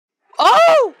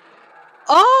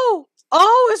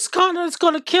it's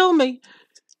gonna kill me.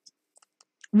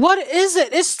 What is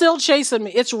it? It's still chasing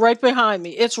me. It's right behind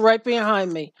me. It's right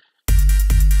behind me.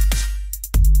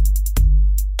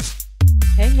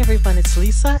 Hey everyone, it's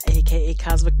Lisa, aka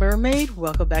Cosmic Mermaid.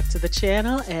 Welcome back to the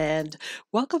channel and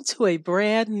welcome to a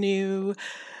brand new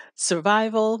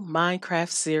survival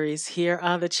Minecraft series here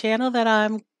on the channel that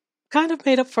I'm kind of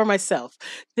made up for myself.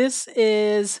 This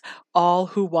is All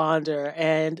Who Wander,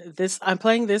 and this I'm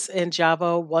playing this in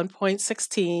Java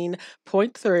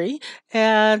 1.16.3,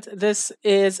 and this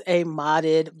is a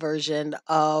modded version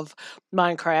of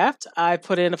Minecraft. I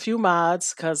put in a few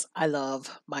mods because I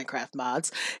love Minecraft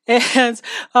mods, and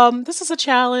this is a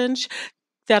challenge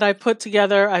that I put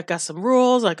together. I've got some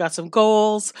rules, I've got some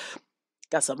goals,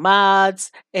 got some mods,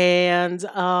 and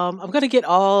I'm going to get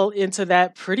all into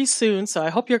that pretty soon. So I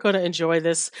hope you're going to enjoy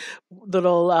this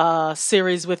little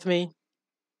series with me.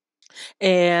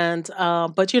 And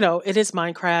but it is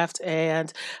Minecraft,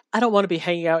 and I don't want to be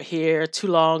hanging out here too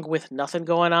long with nothing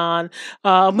going on,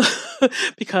 um,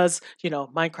 because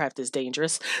Minecraft is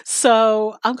dangerous.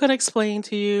 So I'm going to explain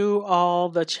to you all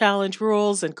the challenge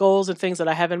rules and goals and things that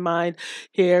I have in mind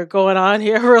here going on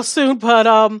here real soon. But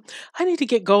I need to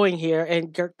get going here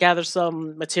and gather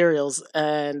some materials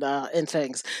and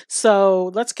things.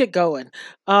 So let's get going.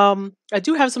 I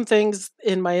do have some things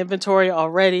in my inventory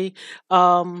already.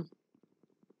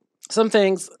 Some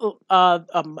things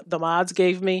the mods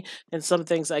gave me, and some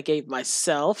things I gave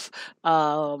myself.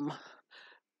 Um,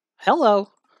 Hello.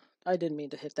 I didn't mean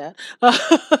to hit that.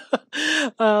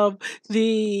 um,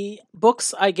 the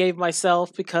books I gave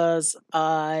myself because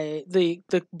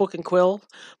the book and quill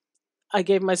I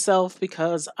gave myself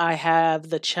because I have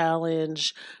the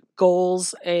challenge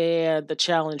goals and the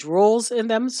challenge rules in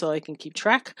them, so I can keep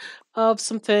track of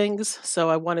some things. So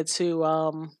I wanted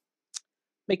to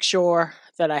make sure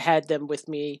that I had them with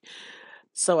me.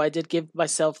 So I did give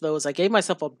myself those. I gave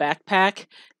myself a backpack,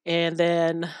 and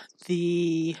then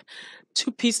the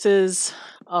two pieces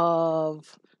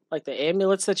of like the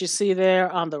amulets that you see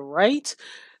there on the right.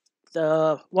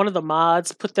 The one of the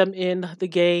mods put them in the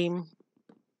game,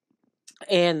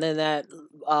 and then that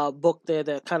book there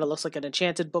that kind of looks like an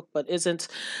enchanted book but isn't,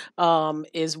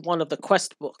 is one of the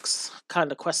quest books, kind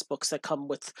of quest books that come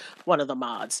with one of the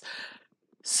mods.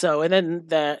 So, and then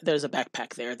there's a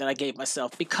backpack there that I gave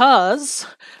myself because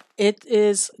it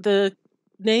is the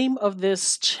name of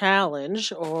this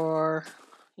challenge, or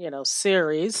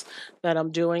series that I'm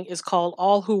doing, is called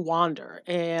All Who Wander.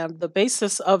 And the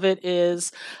basis of it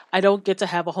is I don't get to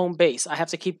have a home base. I have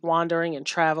to keep wandering and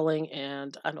traveling,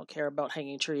 and I don't care about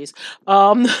hanging trees.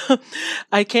 Um,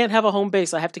 I can't have a home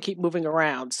base. I have to keep moving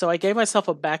around. So I gave myself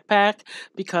a backpack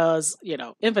because,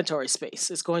 inventory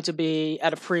space is going to be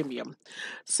at a premium.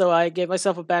 So I gave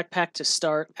myself a backpack to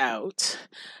start out.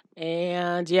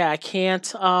 And yeah, I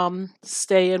can't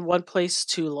stay in one place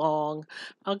too long.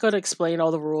 I'm going to explain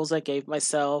all the rules I gave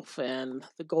myself and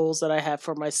the goals that I have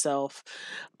for myself.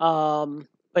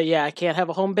 But yeah, I can't have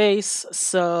a home base,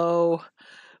 so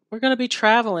we're going to be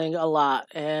traveling a lot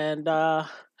and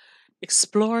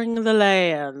exploring the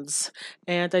lands.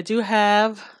 And I do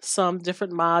have some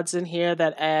different mods in here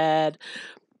that add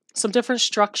some different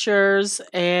structures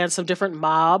and some different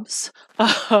mobs.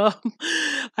 Um,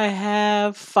 I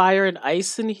have fire and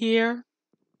ice in here,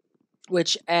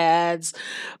 which adds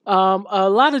a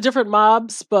lot of different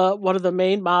mobs, but one of the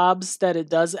main mobs that it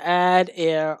does add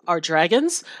are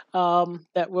dragons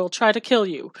that will try to kill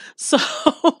you. So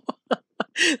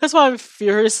that's why I'm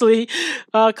furiously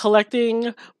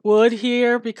collecting wood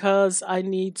here, because I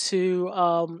need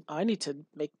to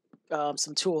make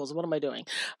some tools. What am I doing?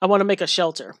 I want to make a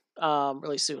shelter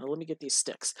really soon. Let me get these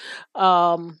sticks.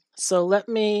 So let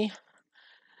me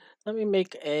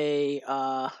make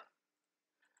a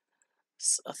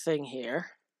thing here,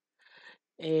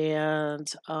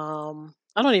 and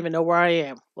I don't even know where I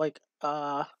am. Like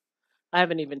I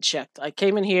haven't even checked. I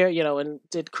came in here, and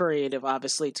did creative,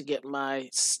 obviously, to get my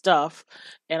stuff,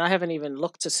 and I haven't even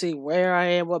looked to see where I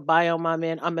am, what biome I'm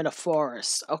in. I'm in a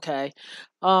forest. Okay.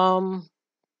 Um.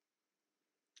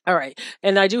 All right,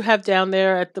 and I do have down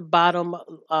there at the bottom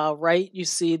right, you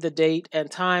see the date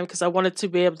and time, because I wanted to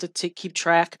be able to keep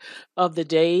track of the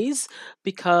days,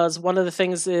 because one of the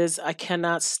things is I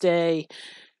cannot stay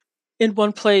in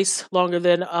one place longer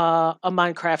than a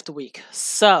Minecraft week.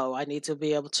 So I need to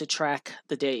be able to track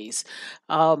the days.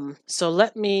 So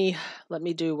let me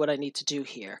do what I need to do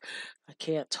here. I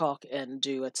can't talk and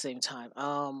do at the same time.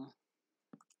 Oh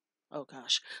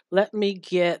gosh, let me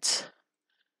get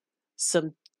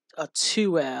some a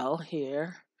 2L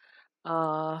here.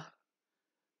 Uh,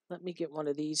 Let me get one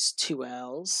of these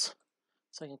 2Ls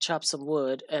so I can chop some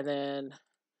wood, and then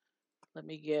let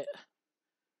me get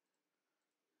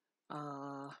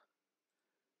uh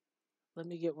let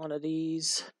me get one of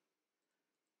these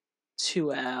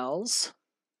 2Ls.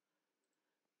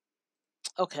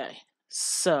 Okay.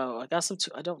 So I got some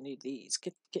two. I don't need these.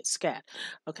 Get scat.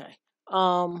 Okay.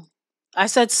 Um I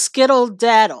said skittle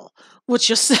daddle with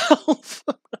yourself.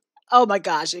 Oh my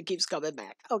gosh, it keeps coming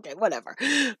back. Okay, whatever.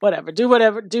 Whatever. Do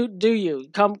whatever. Do you.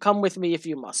 Come with me if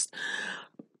you must.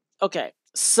 Okay.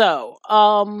 So,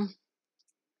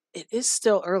 it is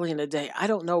still early in the day. I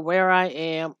don't know where I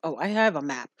am. Oh, I have a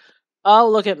map. Oh,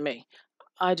 look at me.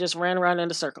 I just ran around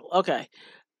in a circle. Okay.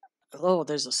 Oh,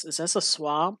 is this a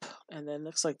swamp? And then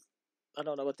looks like I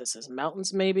don't know what this is.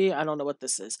 Mountains maybe? I don't know what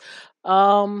this is.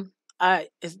 Are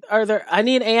there I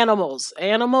need animals.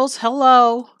 Animals?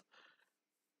 Hello.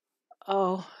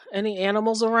 Oh, any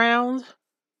animals around?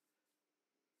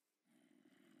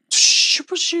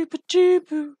 Shoopa shoopa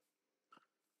doopa.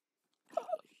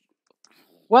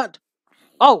 What?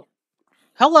 Oh,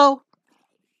 hello.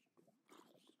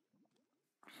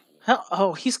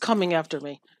 Oh, he's coming after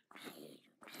me.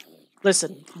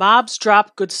 Listen, mobs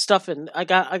drop good stuff, and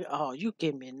oh, you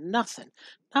gave me nothing,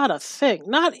 not a thing,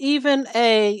 not even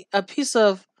a piece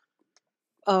of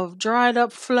dried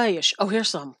up flesh. Oh, here's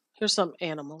some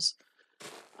animals.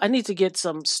 I need to get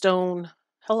some stone.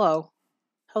 Hello,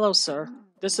 hello, sir.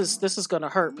 This is gonna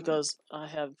hurt because I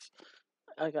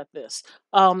got this.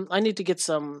 I need to get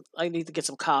some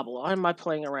cobble. Why am I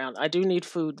playing around? I do need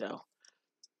food though.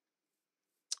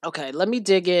 Okay, let me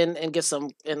dig in and get some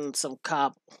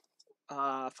cobble.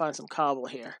 Find some cobble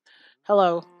here.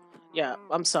 Hello. Yeah,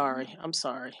 I'm sorry. I'm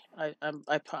sorry. I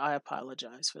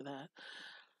apologize for that.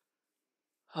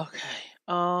 Okay.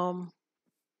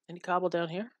 Any cobble down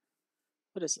here?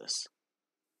 What is this?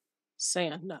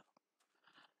 Sand? No.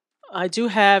 I do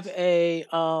have a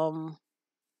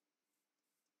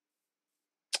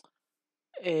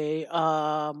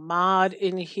mod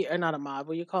in here. Not a mod.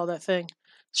 What do you call that thing?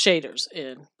 Shaders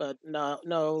in, but no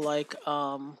like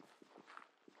oh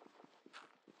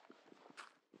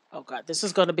god, this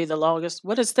is going to be the longest.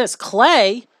 What is this?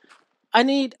 Clay? I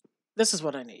need this is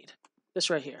what I need. This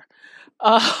right here.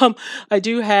 Um I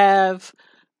do have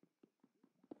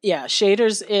yeah,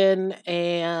 shaders in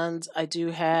and I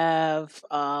do have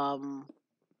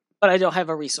but I don't have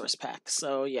a resource pack.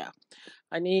 So yeah.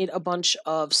 I need a bunch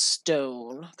of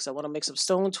stone because I want to make some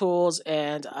stone tools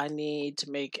and I need to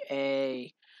make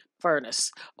a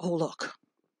furnace. Oh look.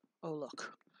 Oh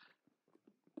look.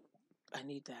 I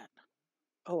need that.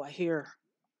 Oh, I hear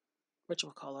what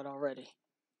you call it already.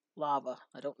 Lava.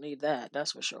 I don't need that,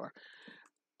 that's for sure.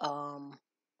 Um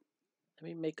Let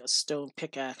me make a stone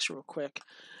pickaxe real quick.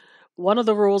 One of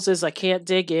the rules is I can't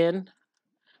dig in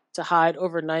to hide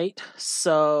overnight.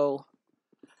 So,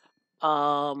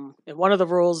 and one of the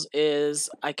rules is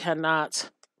I cannot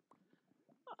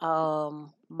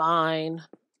mine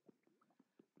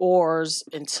ores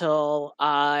until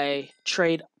I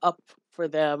trade up for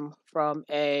them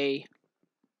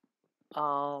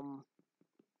um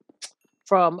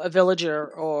from a villager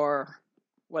or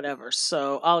whatever.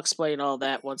 So I'll explain all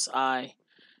that once I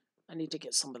need to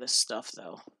get some of this stuff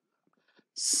though.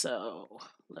 So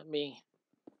let me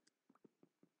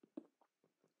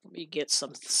get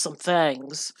some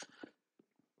things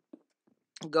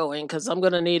going because I'm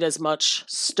gonna need as much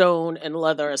stone and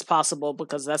leather as possible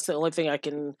because that's the only thing I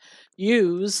can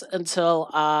use until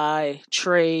I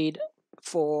trade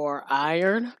for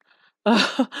iron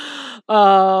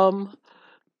um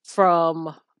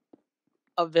from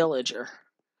a villager.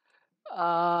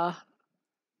 Uh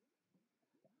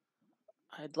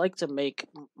I'd like to make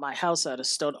my house out of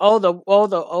stone. Oh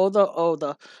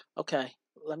the. Okay,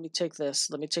 let me take this.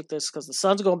 Let me take this because the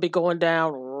sun's gonna be going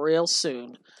down real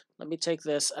soon. Let me take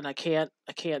this, and I can't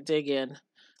dig in.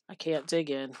 I can't dig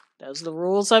in. Those are the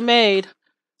rules I made.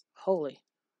 Holy,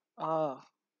 oh,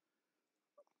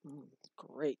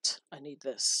 great. I need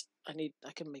this. I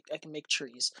can make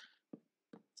trees.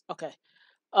 Okay.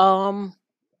 Um,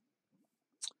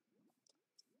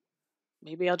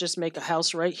 maybe I'll just make a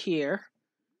house right here.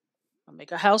 I'll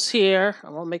make a house here. I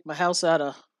won't make my house out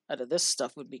of this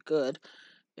stuff would be good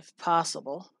if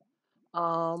possible.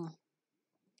 Um,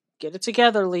 get it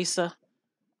together, Lisa.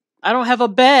 I don't have a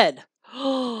bed.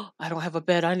 I don't have a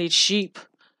bed. I need sheep.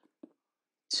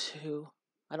 Two.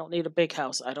 I don't need a big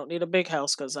house. I don't need a big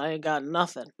house because I ain't got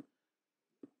nothing.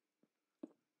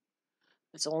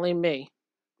 It's only me.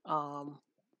 Um,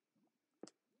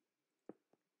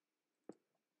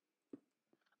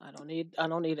 I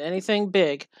don't need anything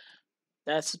big.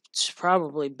 That's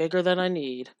probably bigger than I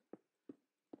need.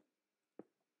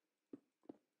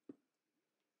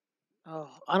 Oh,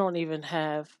 I don't even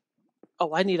have.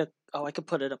 Oh, Oh, I could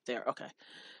put it up there. Okay.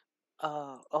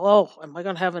 Oh, am I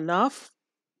gonna have enough?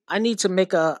 I need to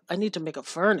make a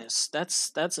furnace.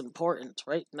 That's important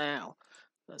right now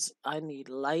because I need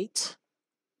light.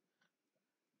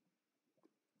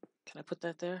 Can I put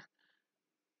that there?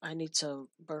 I need to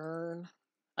burn.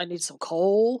 I need some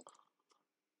coal.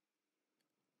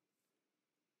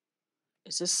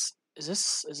 Is this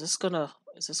gonna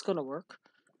work?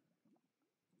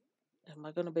 Am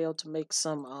I gonna be able to make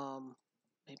some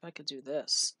maybe I could do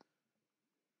this.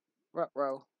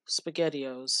 Rutro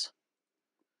spaghettios.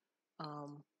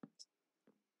 Um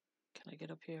can I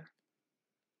get up here?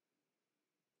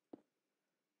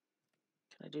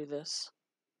 Can I do this?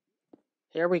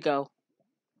 Here we go.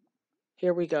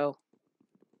 Here we go.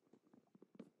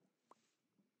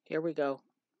 Here we go.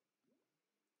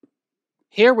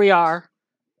 Here we are.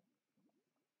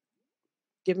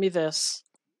 Give me this.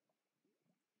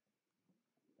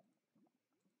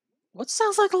 What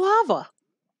sounds like lava?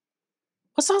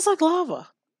 What sounds like lava?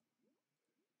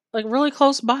 Like really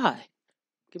close by.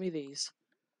 Give me these.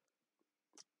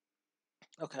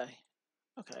 Okay.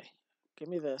 Okay. Give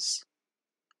me this.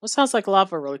 What sounds like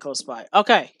lava really close by?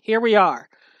 Okay, here we are.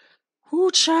 Whoo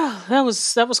child.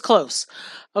 That was close.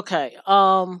 Okay.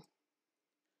 Do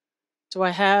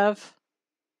I have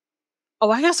Oh,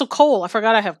 I got some coal. I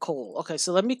forgot I have coal. Okay,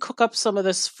 so let me cook up some of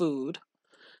this food.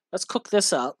 Let's cook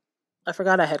this up. I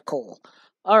forgot I had coal.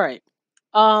 All right.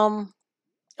 Um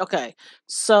Okay,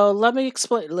 so let me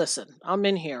explain. Listen, I'm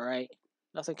in here, right?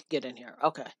 Nothing can get in here.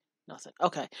 Okay, nothing.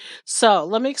 Okay, so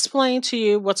let me explain to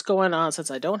you what's going on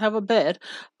since I don't have a bed.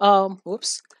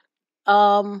 Whoops.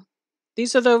 Um,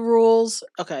 these are the rules.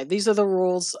 Okay, these are the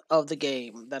rules of the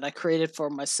game that I created for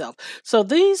myself. So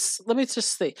these, let me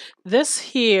just see. This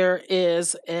here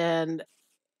is an.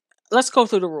 Let's go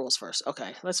through the rules first.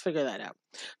 Okay, let's figure that out.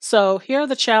 So here are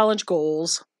the challenge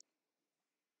goals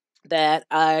that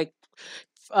I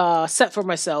set for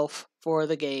myself for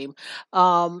the game.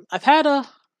 I've had a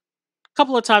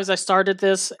couple of times I started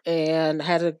this and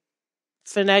had to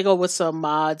finagle with some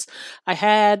mods. I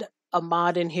had a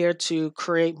mod in here to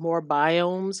create more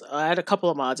biomes. I had a couple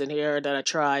of mods in here that I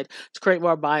tried to create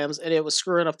more biomes, and it was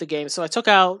screwing up the game. So I took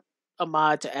out a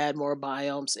mod to add more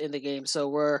biomes in the game. So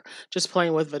we're just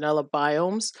playing with vanilla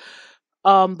biomes.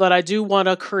 But I do want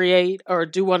to create or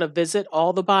do want to visit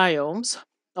all the biomes.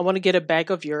 I want to get a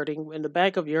bag of yurting, and the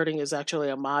bag of yurting is actually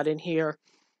a mod in here.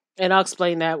 And I'll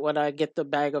explain that when I get the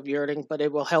bag of yurting, but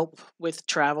it will help with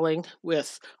traveling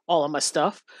with all of my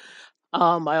stuff.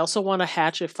 I also want to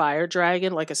hatch a fire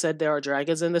dragon. Like I said, there are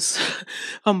dragons in this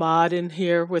a mod in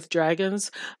here with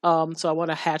dragons. So I want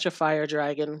to hatch a fire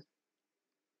dragon.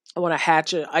 I want to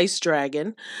hatch an ice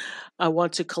dragon. I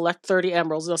want to collect 30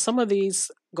 emeralds. Now, some of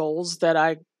these goals that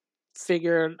I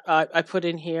figured I put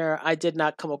in here, I did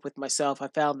not come up with myself. I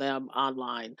found them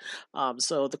online.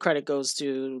 So the credit goes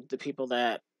to the people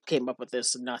that came up with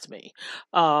this and not me.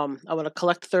 I want to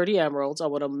collect 30 emeralds. I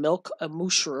want to milk a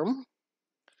mushroom.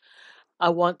 I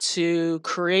want to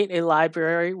create a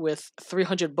library with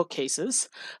 300 bookcases.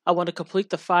 I want to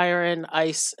complete the fire and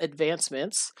ice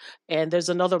advancements. And there's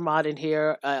another mod in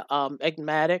here,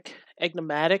 Egnomatic,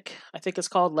 I think it's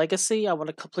called Legacy. I want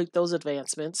to complete those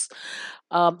advancements.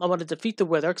 I want to defeat the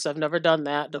Wither because I've never done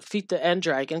that. Defeat the End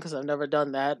Dragon because I've never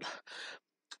done that.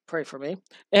 Pray for me.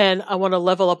 And I want to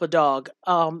level up a dog.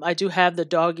 I do have the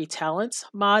Doggy Talents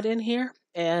mod in here.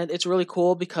 And it's really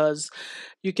cool because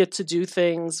you get to do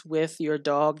things with your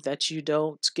dog that you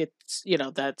don't get,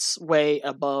 that's way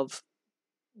above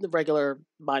the regular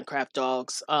Minecraft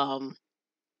dogs. You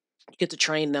get to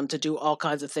train them to do all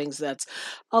kinds of things that's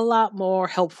a lot more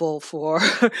helpful for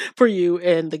for you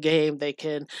in the game. They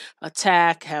can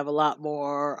attack, have a lot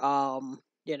more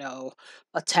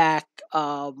attack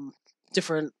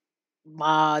different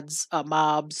mobs.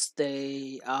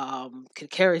 They can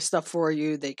carry stuff for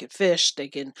you. They can fish, they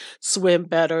can swim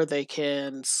better, they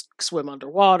can swim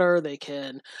underwater, they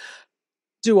can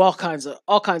do all kinds of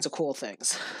cool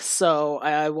things. So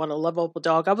I want to level up a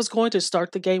dog. I was going to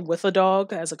start the game with a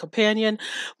dog as a companion,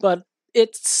 but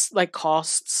it's like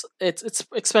costs. It's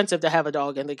expensive to have a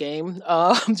dog in the game.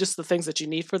 Just the things that you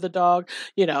need for the dog,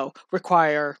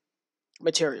 require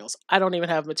materials. I don't even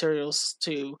have materials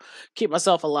to keep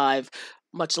myself alive,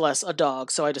 much less a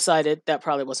dog. So I decided that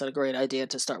probably wasn't a great idea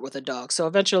to start with a dog. So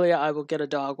eventually I will get a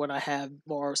dog when I have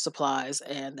more supplies,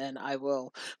 and then I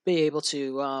will be able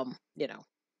to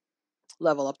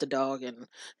level up the dog and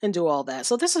do all that.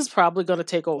 So this is probably going to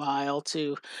take a while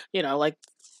to, like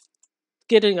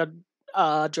getting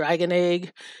a dragon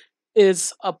egg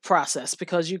is a process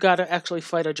because you got to actually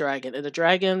fight a dragon, and the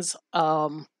dragons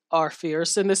are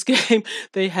fierce in this game.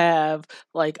 They have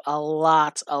like a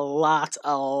lot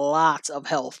of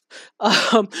health.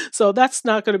 So that's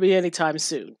not going to be anytime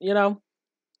soon.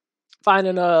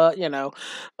 Finding a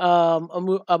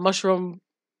mushroom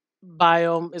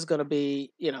biome is going to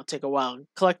be take a while.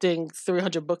 Collecting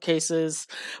 300 bookcases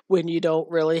when you don't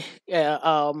really have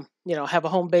a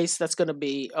home base, that's going to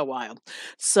be a while.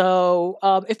 So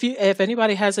if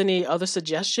anybody has any other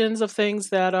suggestions of things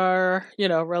that are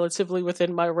relatively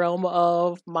within my realm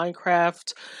of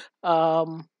Minecraft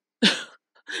um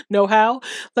know how,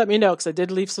 let me know, because I did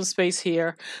leave some space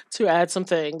here to add some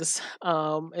things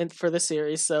and for the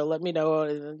series. So let me know,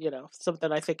 and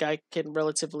something I think I can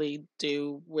relatively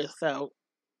do without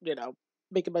you know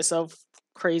making myself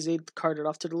crazy, carted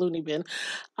off to the loony bin.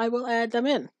 I will add them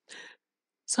in.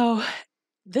 So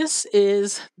these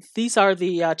are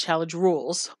the challenge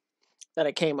rules that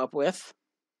I came up with.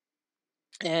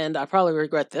 And I probably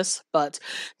regret this, but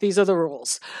these are the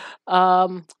rules.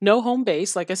 No home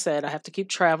base. Like I said, I have to keep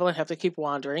traveling, have to keep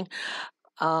wandering.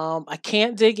 I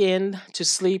can't dig in to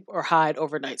sleep or hide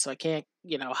overnight, so I can't,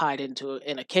 hide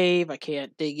in a cave. I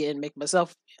can't dig in, make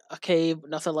myself a cave,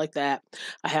 nothing like that.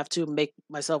 I have to make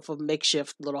myself a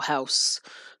makeshift little house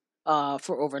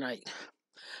for overnight.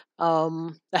 I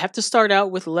have to start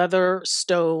out with leather,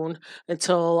 stone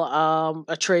until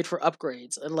a trade for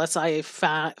upgrades, unless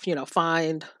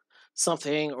find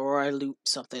something or I loot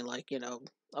something like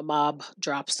a mob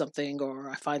drops something or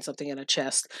I find something in a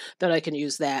chest, then I can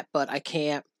use that, but I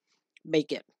can't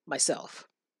make it myself.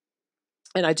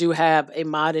 And I do have a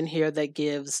mod in here that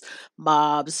gives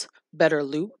mobs better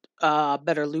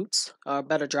loots, or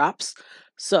better drops.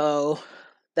 So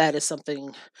that is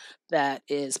something that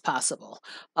is possible.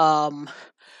 Um,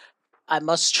 I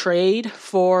must trade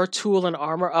for tool and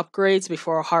armor upgrades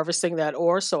before harvesting that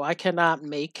ore, so I cannot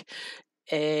make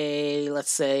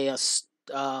let's say,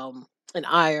 an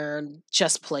iron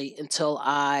chest plate until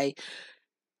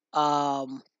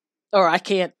um, or I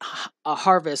can't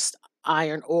harvest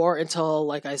iron ore until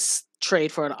like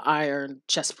trade for an iron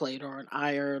chest plate or an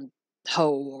iron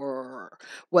hoe or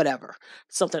whatever,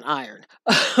 something iron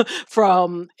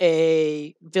from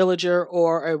a villager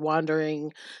or a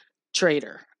wandering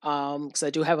trader. Because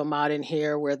I do have a mod in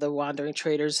here where the wandering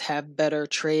traders have better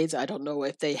trades. I don't know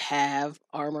if they have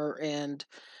armor and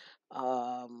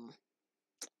um,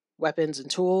 weapons and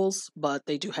tools, but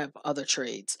they do have other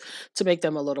trades to make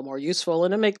them a little more useful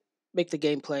and to make the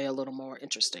gameplay a little more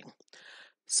interesting.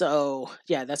 So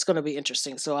yeah, that's going to be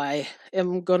interesting. So I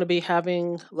am going to be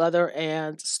having leather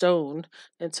and stone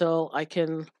until I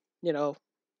can, you know,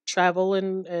 travel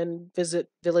and visit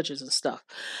villages and stuff.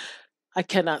 I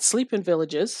cannot sleep in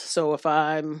villages, so if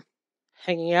I'm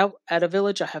hanging out at a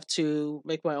village, I have to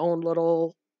make my own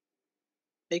little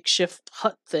makeshift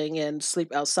hut thing and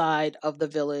sleep outside of the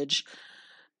village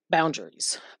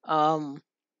boundaries.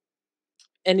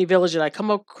 Any village that I come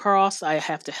across, I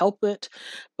have to help it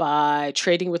by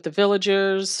trading with the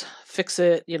villagers, fix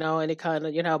it, any kind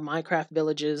of, Minecraft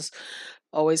villages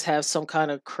always have some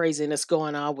kind of craziness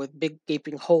going on with big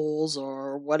gaping holes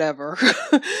or whatever.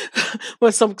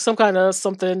 With some kind of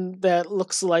something that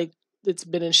looks like it's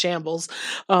been in shambles.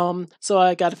 So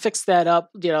I got to fix that up,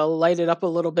 light it up a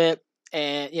little bit,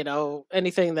 and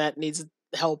anything that needs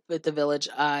help at the village,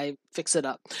 I fix it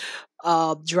up.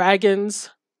 Dragons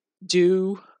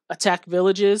do attack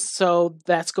villages, so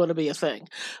that's going to be a thing.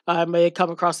 I may come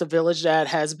across a village that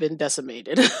has been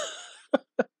decimated.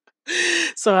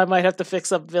 So I might have to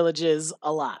fix up villages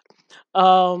a lot.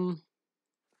 Um,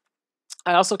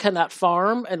 I also cannot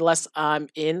farm unless I'm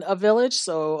in a village.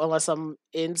 So unless I'm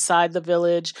inside the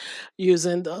village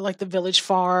using the village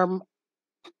farm,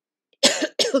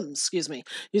 excuse me,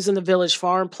 using the village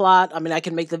farm plot. I mean, I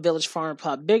can make the village farm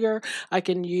plot bigger. I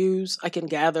can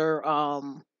gather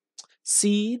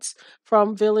seeds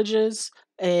from villages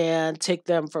and take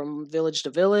them from village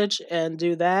to village and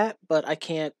do that, but I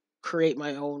can't create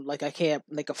my own, like I can't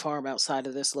make a farm outside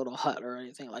of this little hut or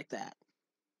anything like that.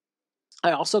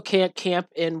 I also can't camp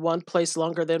in one place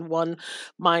longer than one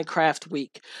Minecraft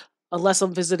week unless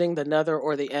I'm visiting the Nether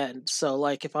or the End. So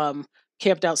like if I'm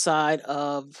camped outside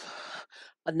of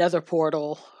a Nether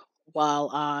portal while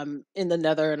I'm in the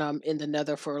Nether and I'm in the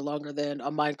Nether for longer than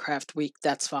a Minecraft week,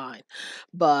 that's fine.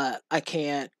 But I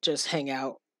can't just hang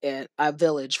out at a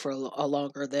village for a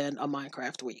longer than a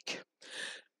Minecraft week.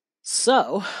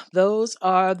 So, those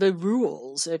are the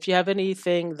rules. If you have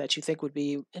anything that you think would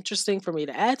be interesting for me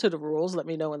to add to the rules, let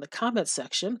me know in the comments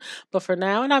section. But for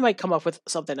now, and I might come up with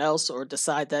something else or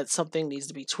decide that something needs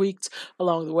to be tweaked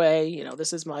along the way.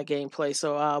 This is my gameplay,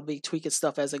 so I'll be tweaking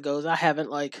stuff as it goes. I haven't,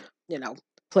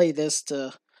 played this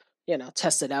to,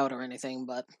 test it out or anything,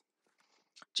 but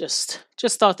Just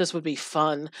thought this would be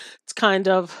fun. It's kind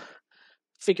of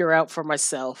figure out for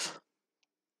myself.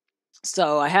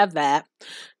 So I have that.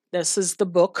 This is the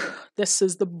book. This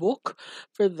is the book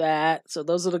for that. So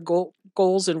those are the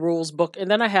goals and rules book.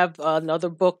 And then I have another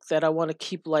book that I want to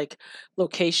keep like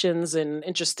locations and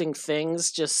interesting things,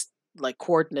 just like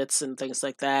coordinates and things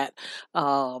like that.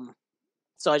 Um,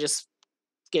 so I just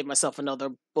gave myself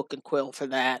another book and quill for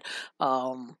that.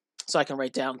 So I can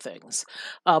write down things.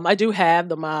 I do have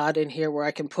the mod in here where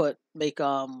I can make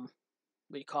what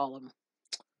do you call them?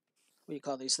 What do you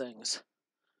call these things?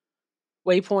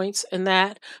 Waypoints in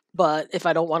that. But if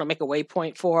I don't want to make a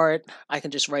waypoint for it, I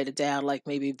can just write it down, like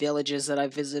maybe villages that I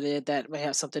visited that may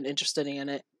have something interesting in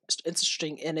it,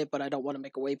 but I don't want to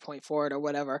make a waypoint for it or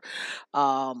whatever.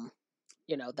 Um,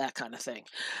 that kind of thing.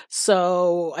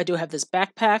 So I do have this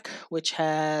backpack which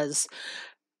has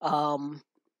um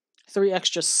three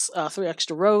extra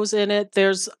rows in it.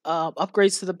 There's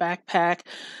upgrades to the backpack.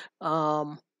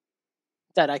 Um,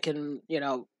 that I can,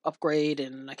 upgrade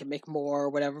and I can make more or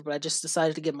whatever, but I just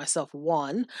decided to give myself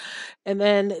one. And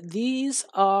then these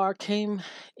are came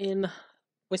in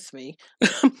with me.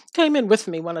 Came in with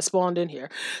me when I spawned in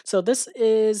here. So this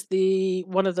is the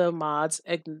one of the mods,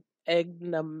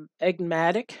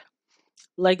 Egmatic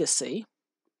Legacy.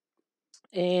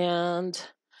 And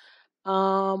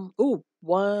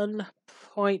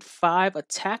 1.5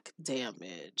 attack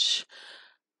damage.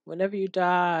 Whenever you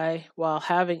die while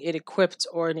having it equipped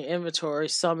or in your inventory,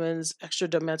 summons extra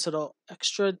dimensional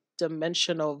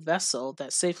vessel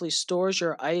that safely stores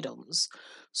your items,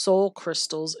 soul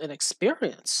crystals, and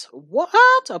experience.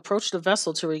 What? Approach the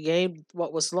vessel to regain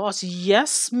what was lost.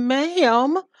 Yes,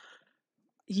 ma'am.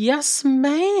 Yes,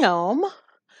 ma'am.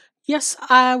 Yes,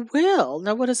 I will.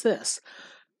 Now, what is this?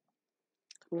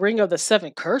 Ring of the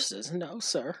Seven Curses? No,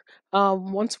 sir.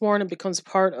 Once worn, it becomes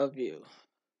part of you.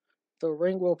 The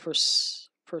ring will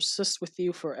persist with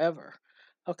you forever.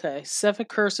 Okay, 7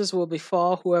 curses will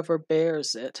befall whoever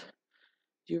bears it.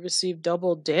 You receive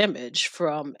double damage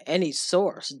from any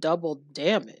source. Double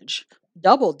damage.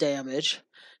 Double damage.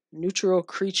 Neutral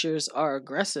creatures are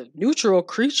aggressive. Neutral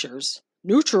creatures?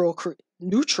 Neutral?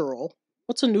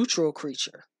 What's a neutral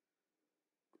creature?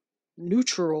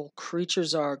 Neutral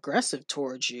creatures are aggressive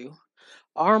towards you.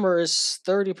 Armor is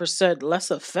 30% less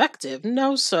effective.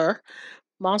 No, sir.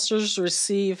 Monsters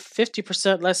receive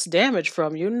 50% less damage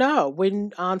from you. No.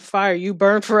 When on fire, you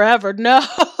burn forever. No.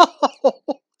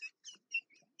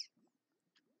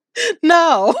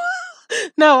 No.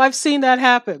 No, I've seen that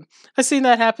happen. I've seen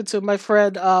that happen to my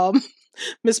friend,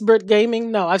 Miss Brit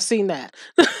Gaming. No, I've seen that.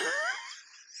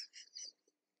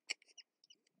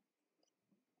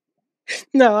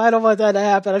 No, I don't want that to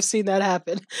happen. I've seen that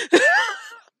happen.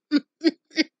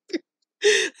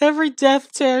 Every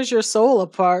death tears your soul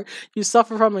apart. You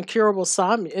suffer from incurable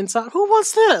inside. Who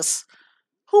wants this?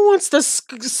 Who wants this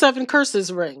 7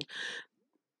 curses ring?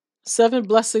 7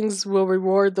 blessings will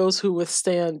reward those who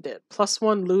withstand it.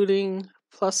 +1 looting,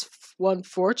 +1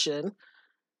 fortune,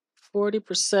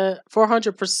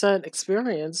 400%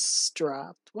 experience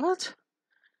dropped. What?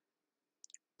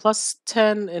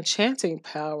 +10 enchanting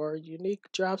power.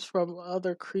 Unique drops from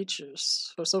other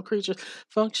creatures. For some creatures,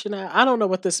 function. I don't know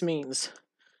what this means.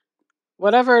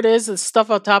 Whatever it is, it's stuff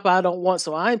on top I don't want,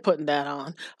 so I ain't putting that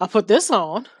on. I'll put this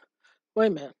on. Wait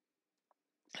a minute.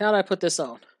 How do I put this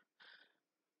on?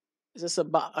 Is this I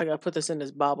gotta put this in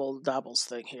this bobble dobbles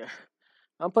thing here.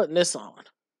 I'm putting this on.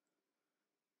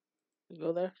 You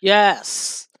go there?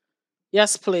 Yes.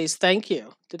 Yes, please. Thank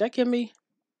you. Did that give me?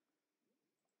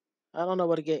 I don't know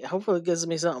what it gave. Hopefully it gives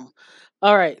me something.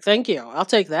 All right. Thank you. I'll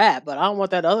take that, but I don't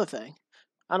want that other thing.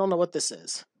 I don't know what this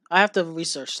is. I have to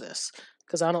research this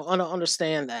because I don't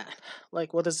understand that.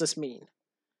 Like, what does this mean?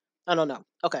 I don't know.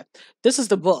 Okay. This is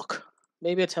the book.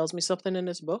 Maybe it tells me something in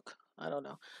this book. I don't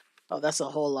know. Oh, that's a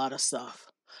whole lot of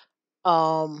stuff.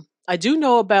 I do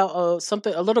know about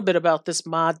a little bit about this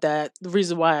mod. That the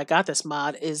reason why I got this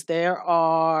mod is there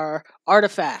are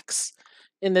artifacts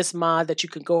in this mod that you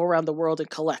can go around the world and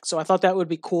collect. So I thought that would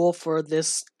be cool for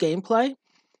this gameplay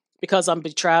because I'm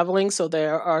be traveling. So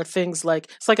there are things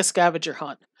like it's like a scavenger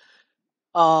hunt.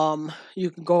 You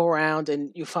can go around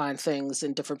and you find things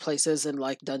in different places and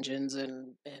like dungeons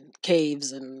and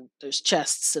caves and there's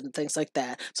chests and things like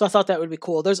that. So I thought that would be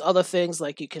cool. There's other things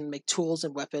like you can make tools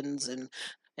and weapons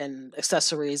and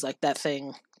accessories like that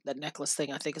necklace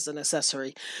thing I think is an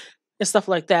accessory and stuff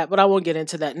like that, but I won't get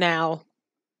into that now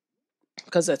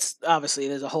because that's obviously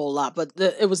there's a whole lot, but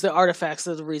it was the artifacts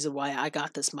that are the reason why I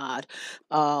got this mod.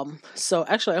 So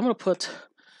actually I'm going to put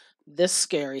this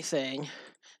scary thing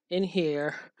in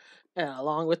here,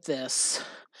 along with this.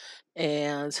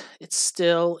 and it's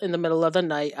still in the middle of the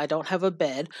night. I don't have a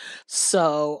bed.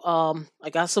 So I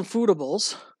got some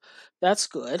foodibles. That's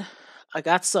good. I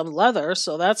got some leather,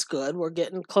 so that's good. We're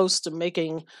getting close to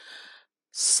making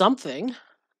something.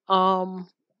 Um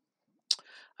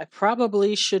I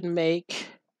probably should make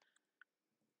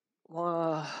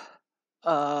uh,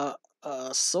 uh,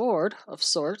 a sword of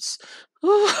sorts.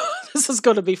 This is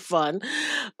going to be fun.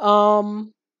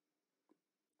 Um,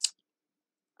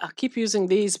 I'll keep using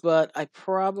these, but I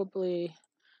probably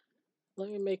let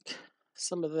me make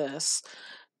some of this,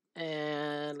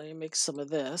 and let me make some of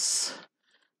this.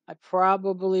 I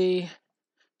probably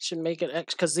should make it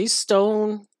extra because this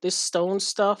stone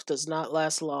stuff does not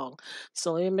last long.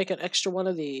 So let me make an extra one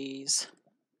of these.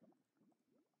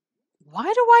 Why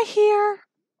do I hear?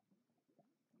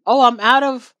 Oh, I'm out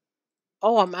of.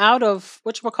 Oh, I'm out of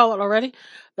whatchamacallit already.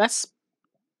 That's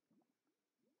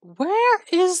where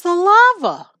is the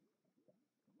lava?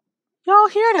 Y'all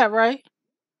hear that, right?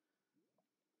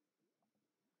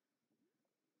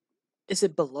 Is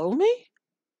it below me?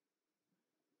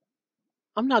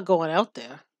 I'm not going out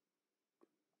there.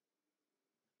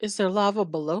 Is there lava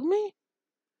below me?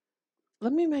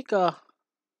 Let me make a.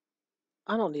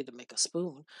 I don't need to make a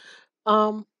spoon.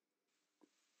 Um,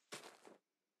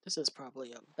 this is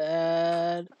probably a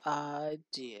bad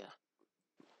idea.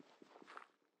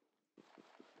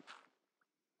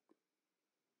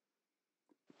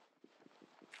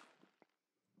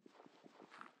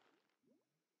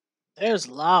 There's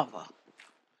lava.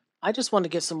 I just want to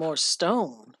get some more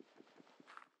stone.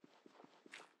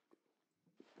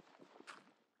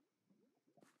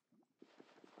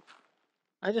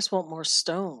 I just want more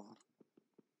stone.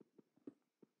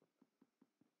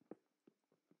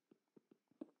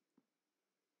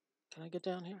 Can I get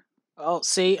down here? Oh,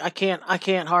 see, I can't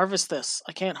harvest this.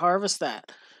 I can't harvest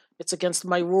that. It's against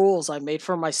my rules I made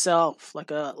for myself, like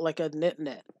a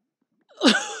knit.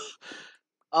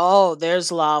 Oh,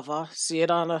 there's lava. See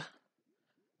it on a.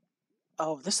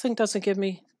 Oh, this thing doesn't give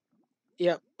me.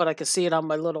 Yep, but I can see it on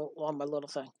my little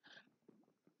thing.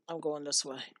 I'm going this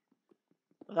way.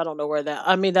 I don't know where that.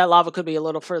 I mean, that lava could be a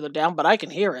little further down, but I can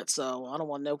hear it, so I don't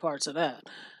want no parts of that.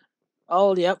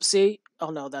 Oh, yep. See. Oh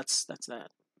no, that's that.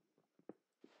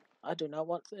 I do not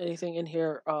want anything in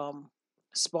here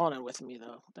spawning with me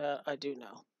though. That I do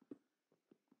know.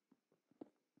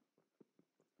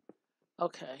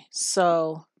 Okay,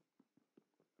 so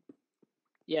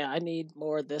yeah, I need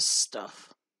more of this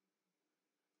stuff.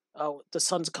 Oh, the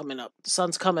sun's coming up. The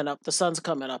sun's coming up. The sun's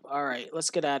coming up. All right, let's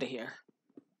get out of here.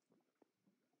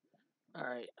 All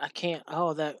right, I can't.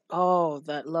 Oh,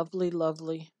 that lovely,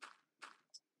 lovely,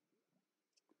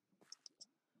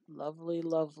 lovely,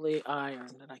 lovely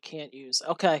iron that I can't use.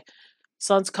 Okay,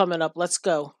 sun's coming up. Let's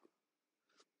go.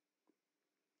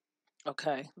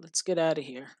 Okay, let's get out of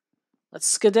here. Let's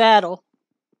skedaddle.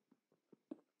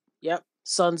 Yep,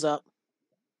 sun's up.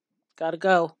 Gotta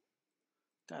go.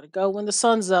 Gotta go when the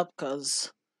sun's up,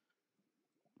 cause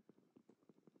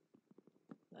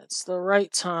that's the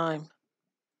right time.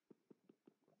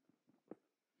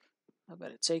 I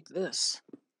better take this.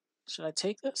 Should I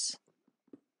take this?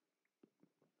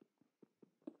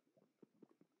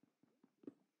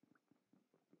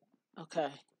 Okay.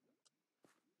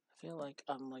 I feel like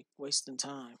I'm like wasting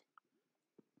time.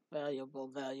 Valuable,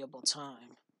 valuable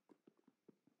time.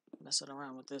 Messing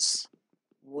around with this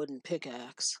wooden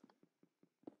pickaxe.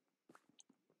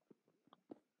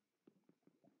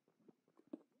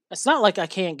 It's not like I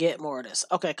can't get more of this.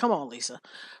 Okay, come on, Lisa.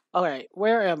 All right,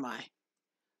 where am I?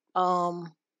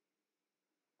 Um.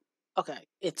 Okay,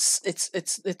 it's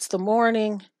the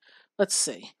morning. Let's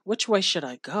see. Which way should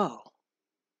I go?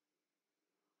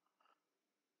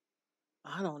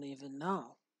 I don't even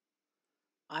know.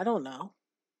 I don't know.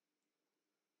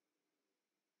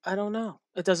 I don't know.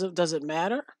 Does it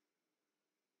matter?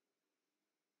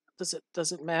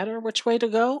 Does it matter which way to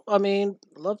go? I mean,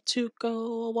 love to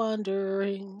go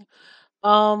wandering.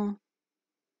 Um,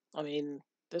 I mean,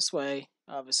 this way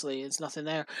obviously is nothing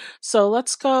there. So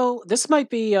let's go. This might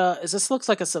be is this looks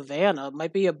like a savanna. It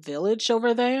might be a village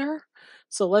over there.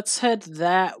 So let's head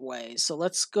that way. So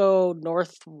let's go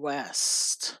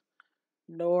northwest.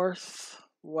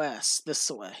 Northwest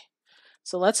this way.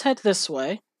 So let's head this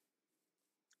way.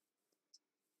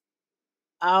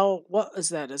 Ow, what is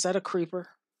that? Is that a creeper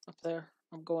up there?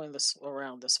 I'm going this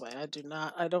around this way. I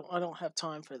don't have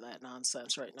time for that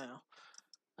nonsense right now.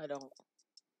 I don't.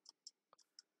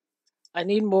 I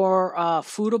need more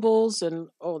foodibles and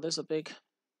oh, there's a big.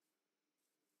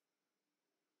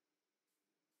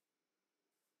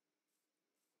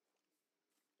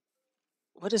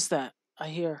 What is that? I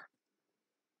hear.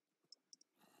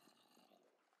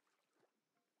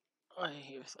 I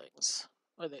hear things.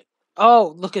 Are they?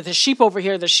 Oh, look at the sheep over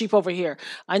here. The sheep over here.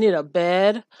 I need a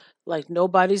bed like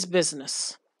nobody's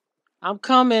business. I'm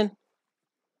coming.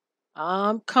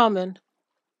 I'm coming.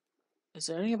 Is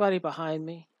there anybody behind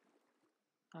me?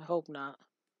 I hope not.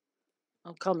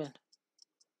 I'm coming.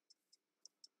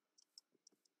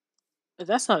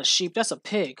 That's not a sheep. That's a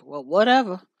pig. Well,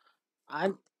 whatever. I.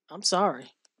 I'm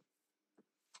sorry.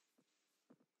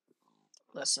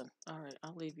 Listen. All right.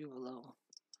 I'll leave you alone.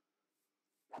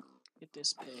 Get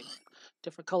this pig.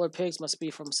 Different colored pigs must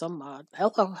be from some mod.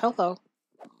 Hello. Hello.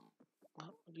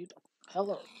 You.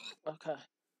 Hello. Okay.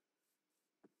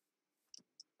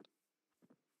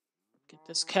 Get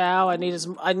this cow. I need his.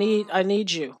 I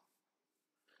need you.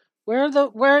 Where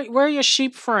are your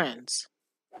sheep friends?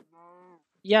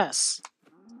 Yes.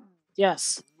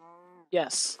 Yes.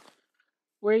 Yes.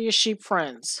 Where are your sheep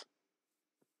friends?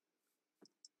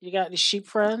 You got any sheep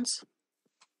friends?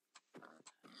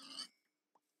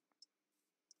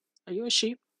 Are you a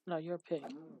sheep? No, you're a pig.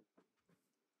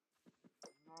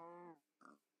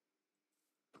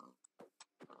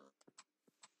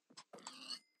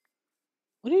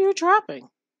 What are you dropping?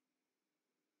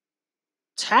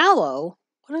 Tallow?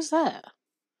 What is that?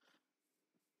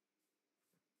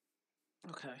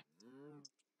 Okay.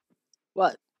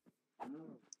 What?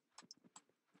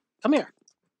 Come here.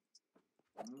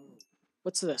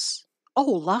 What's this? Oh,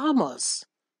 llamas.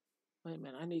 Wait a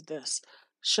minute, I need this.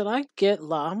 Should I get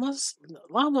llamas?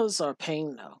 Llamas are a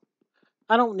pain though.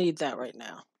 I don't need that right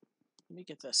now. Let me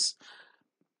get this.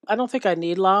 I don't think I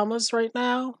need llamas right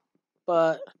now,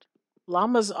 but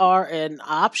llamas are an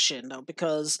option though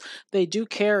because they do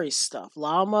carry stuff.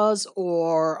 Llamas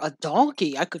or a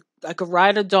donkey. I could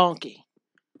ride a donkey.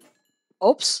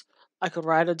 Oops, I could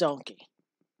ride a donkey.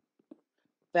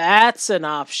 That's an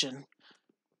option.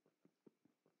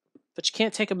 But you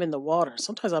can't take them in the water.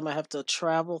 Sometimes I might have to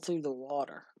travel through the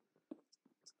water.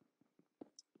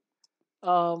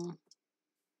 Um,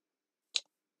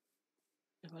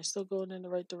 am I still going in the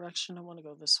right direction? I want to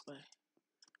go this way.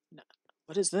 No.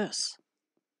 What is this?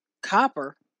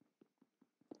 Copper?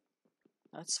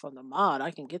 That's from the mod.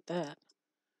 I can get that.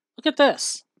 Look at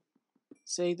this.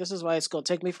 See, this is why it's going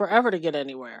to take me forever to get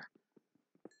anywhere.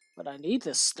 But I need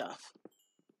this stuff.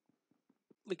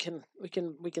 We can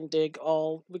dig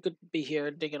all. We could be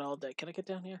here digging all day. Can I get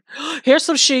down here? Here's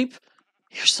some sheep.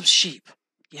 Here's some sheep.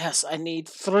 Yes, I need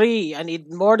 3. I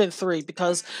need more than 3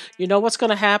 because you know what's going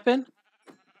to happen?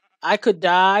 I could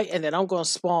die and then I'm going to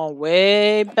spawn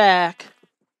way back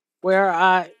where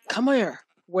I come here,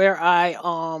 where I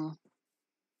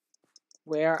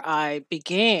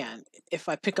began if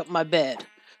I pick up my bed.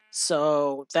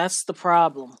 So that's the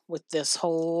problem with this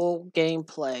whole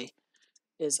gameplay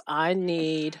is I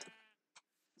need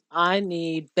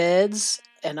beds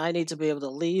and I need to be able to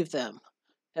leave them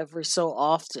every so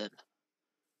often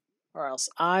or else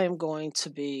I am going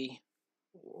to be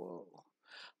whoa,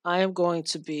 I am going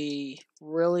to be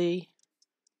really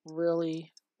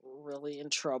really really in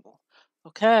trouble.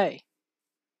 Okay,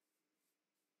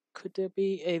 could there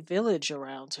be a village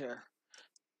around here?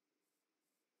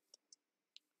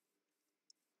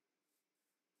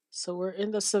 So we're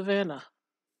in the savannah.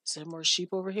 Is there more sheep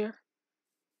over here?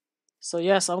 So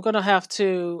yes, I'm gonna have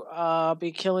to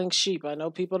be killing sheep. I know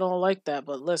people don't like that,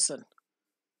 but listen.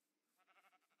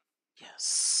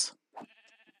 Yes.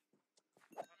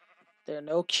 They're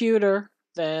no cuter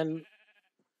than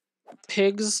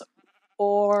pigs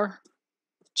or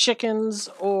chickens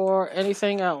or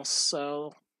anything else.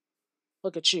 So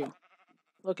look at you.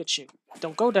 Look at you.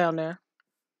 Don't go down there.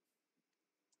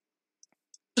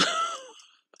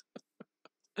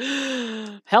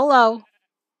 Hello.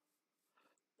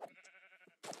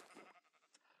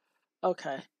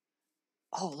 Okay.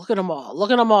 Oh, look at them all.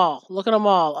 Look at them all. Look at them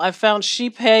all. I found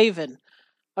Sheep Haven.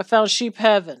 I found Sheep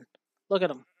Heaven. Look at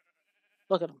them.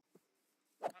 Look at them.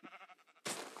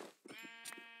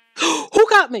 Who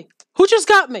got me? Who just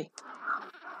got me?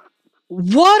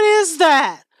 What is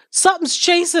that? Something's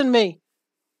chasing me.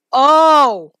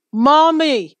 Oh,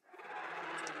 mommy.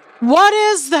 What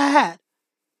is that?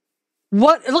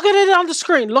 What? Look at it on the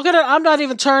screen. Look at it. I'm not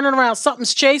even turning around.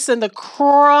 Something's chasing the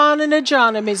crawling and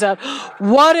John in me's out.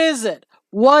 What is it?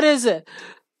 What is it?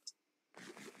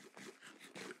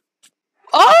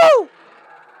 Oh!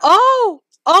 Oh!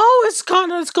 Oh,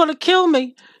 it's gonna kill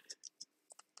me.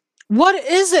 What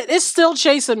is it? It's still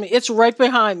chasing me. It's right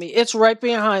behind me. It's right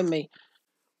behind me.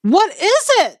 What is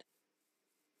it?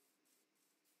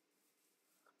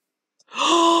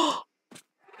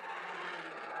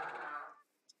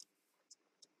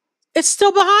 It's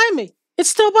still behind me. It's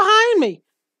still behind me.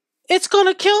 It's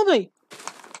gonna kill me.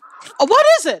 What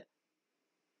is it?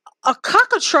 A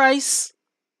cockatrice?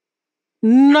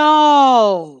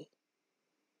 No.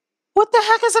 What the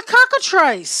heck is a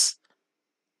cockatrice?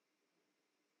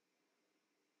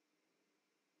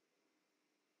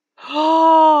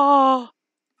 Oh,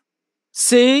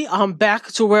 see, I'm back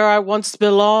to where I once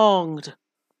belonged.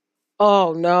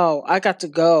 Oh no, I got to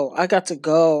go. I got to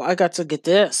go. I got to get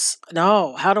this.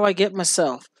 No, how do I get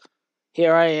myself?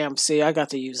 Here I am. See, I got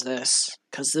to use this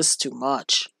because this is too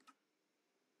much.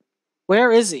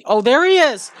 Where is he? Oh, there he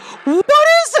is. What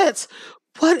is it?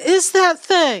 What is that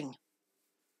thing?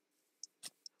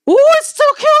 Oh, it's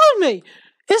still killing me.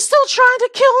 It's still trying to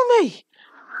kill me.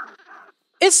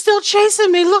 It's still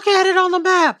chasing me. Look at it on the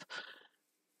map.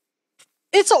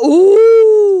 It's,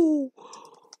 ooh.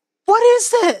 What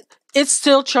is it? It's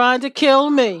still trying to kill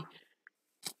me.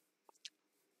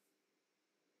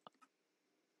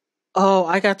 Oh,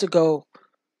 I got to go.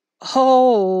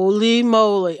 Holy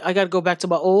moly. I got to go back to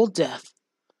my old death.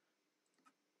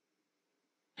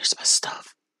 Here's my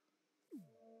stuff.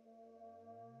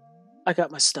 I got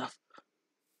my stuff.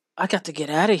 I got to get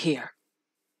out of here.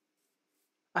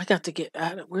 I got to get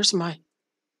out of, where's my,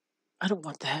 I don't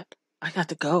want that. I got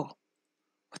to go.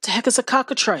 What the heck is a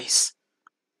cockatrice?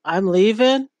 I'm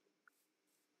leaving.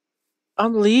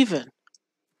 I'm leaving.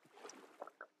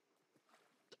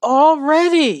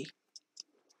 Already.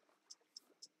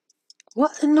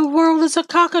 What in the world is a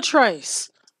cockatrice?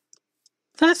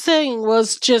 That thing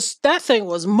was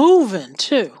moving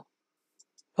too.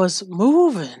 Was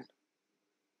moving.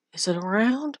 Is it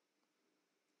around?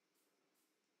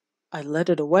 I let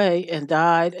it away and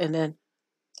died and then,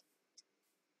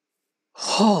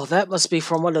 oh, that must be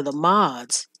from one of the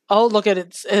mods. Oh, look at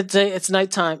it. It's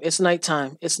nighttime. It's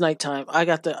nighttime. It's nighttime. I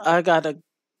gotta,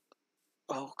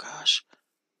 oh gosh.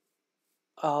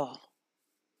 Oh,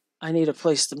 I need a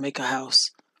place to make a house.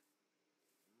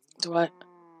 Do I?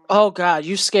 Oh God,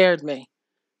 you scared me.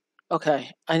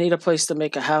 Okay, I need a place to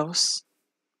make a house.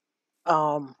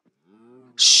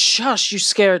 Shush, you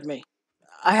scared me.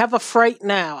 I have a fright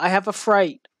now. I have a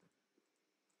fright.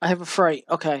 I have a fright.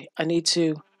 Okay, I need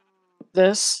to,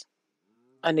 this.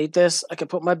 I need this. I can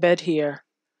put my bed here.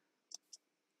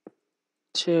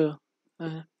 Two.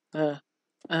 Bed. Wait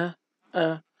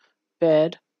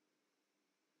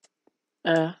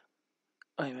a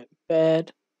minute.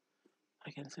 Bed.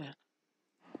 I can say.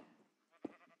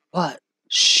 What?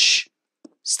 Shh.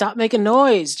 Stop making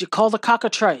noise. You call the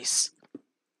cockatrice.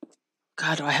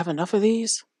 God, do I have enough of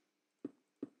these?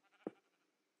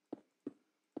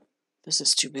 This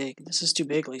is too big. This is too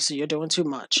big, Lisa. You're doing too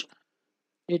much.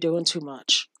 You're doing too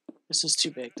much. This is too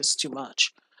big. This is too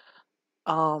much.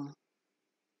 Oh.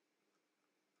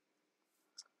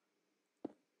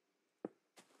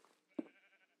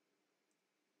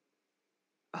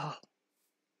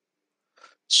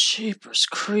 Jeepers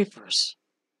creepers.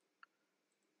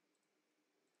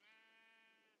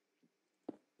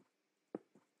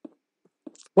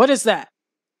 What is that?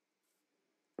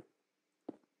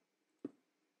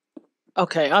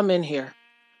 Okay, I'm in here.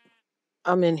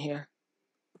 I'm in here.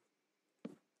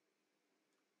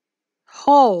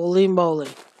 Holy moly.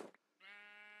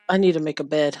 I need to make a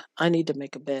bed. I need to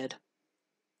make a bed.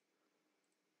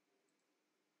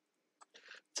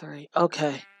 3.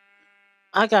 Okay.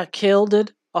 I got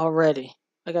killed already.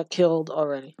 I got killed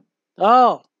already.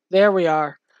 Oh, there we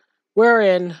are. We're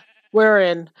in. We're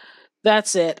in.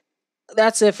 That's it.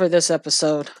 That's it for this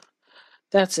episode.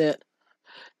 That's it.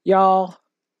 Y'all,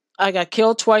 I got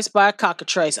killed twice by a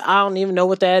cockatrice. I don't even know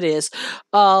what that is.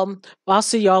 I'll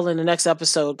see y'all in the next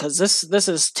episode because this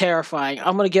is terrifying.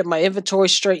 I'm gonna get my inventory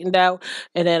straightened out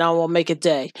and then I will make a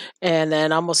day and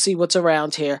then I'm gonna see what's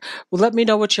around here. Well, let me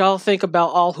know what y'all think about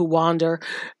All Who Wander.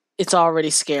 It's already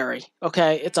scary.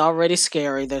 Okay, it's already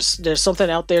scary. There's something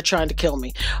out there trying to kill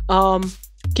me.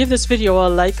 Give this video a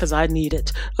like because I need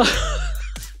it.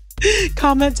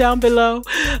 Comment down below.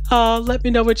 Let me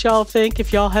know what y'all think.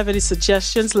 If y'all have any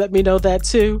suggestions, let me know that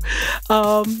too.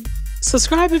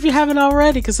 Subscribe if you haven't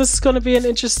already because this is going to be an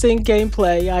interesting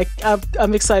gameplay.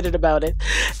 I'm excited about it.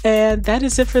 And that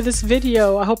is it for this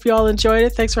video. I hope you all enjoyed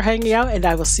it. Thanks for hanging out and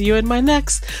I will see you in my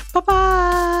next.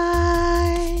 Bye-bye.